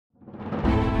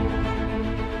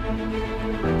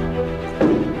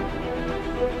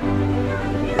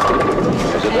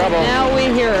was a double. Now we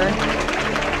hear her.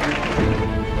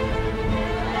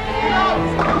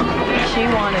 She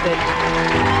wanted it.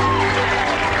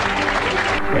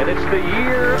 And it's the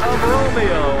year of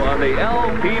Romeo on the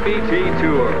LPBT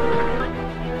Tour.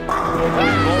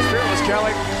 Most fearless,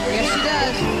 Kelly. Yes, she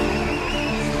does.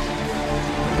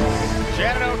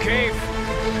 Shannon O'Keefe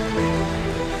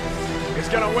is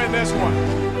going to win this one.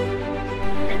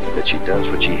 That she does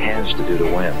what she has to do to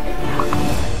win.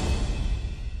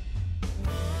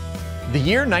 The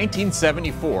year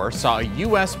 1974 saw a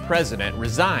U.S. president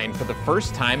resign for the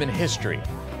first time in history,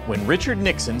 when Richard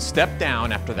Nixon stepped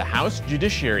down after the House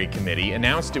Judiciary Committee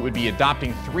announced it would be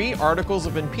adopting 3 articles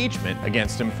of impeachment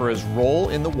against him for his role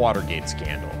in the Watergate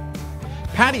scandal.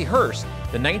 Patty Hearst,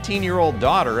 the 19-year-old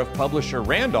daughter of publisher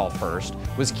Randolph Hearst,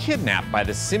 was kidnapped by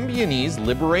the Symbionese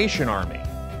Liberation Army.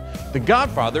 The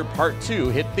Godfather Part 2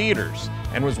 hit theaters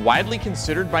and was widely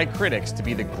considered by critics to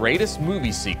be the greatest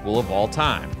movie sequel of all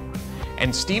time.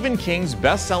 And Stephen King's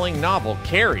best-selling novel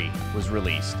Carrie was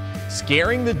released,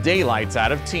 scaring the daylights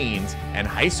out of teens and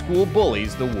high school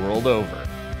bullies the world over.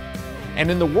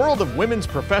 And in the world of women's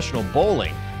professional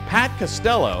bowling, Pat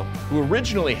Costello, who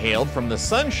originally hailed from the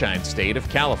Sunshine State of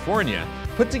California,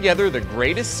 put together the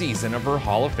greatest season of her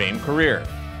Hall of Fame career.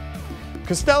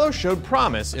 Costello showed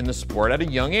promise in the sport at a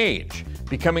young age,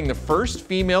 becoming the first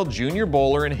female junior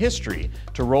bowler in history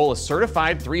to roll a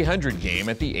certified 300 game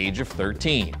at the age of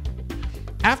 13.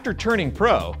 After turning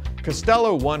pro,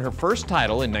 Costello won her first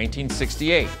title in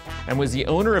 1968 and was the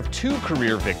owner of 2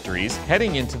 career victories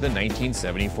heading into the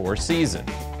 1974 season.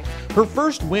 Her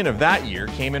first win of that year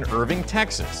came in Irving,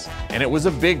 Texas, and it was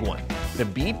a big one, the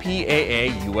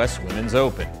BPAA US Women's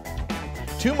Open.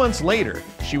 2 months later,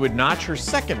 she would notch her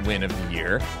second win of the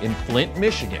year in Flint,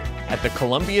 Michigan at the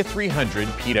Columbia 300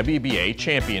 PWBA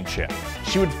Championship.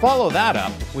 She would follow that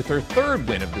up with her third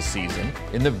win of the season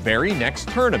in the very next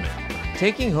tournament,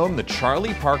 taking home the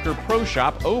Charlie Parker Pro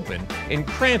Shop Open in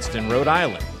Cranston, Rhode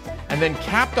Island, and then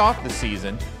capped off the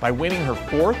season by winning her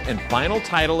 4th and final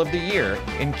title of the year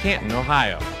in Canton,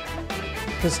 Ohio.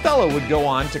 Costello would go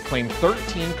on to claim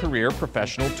 13 career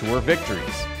professional tour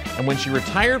victories, and when she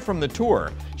retired from the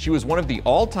tour, she was one of the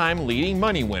all-time leading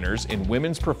money winners in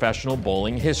women's professional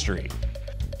bowling history.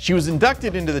 She was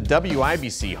inducted into the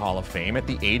WIBC Hall of Fame at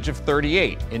the age of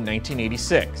 38 in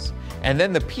 1986, and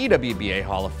then the PWBA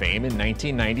Hall of Fame in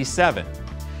 1997.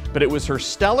 But it was her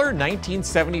stellar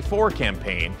 1974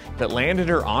 campaign that landed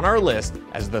her on our list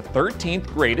as the 13th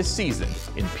greatest season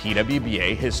in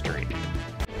PWBA history.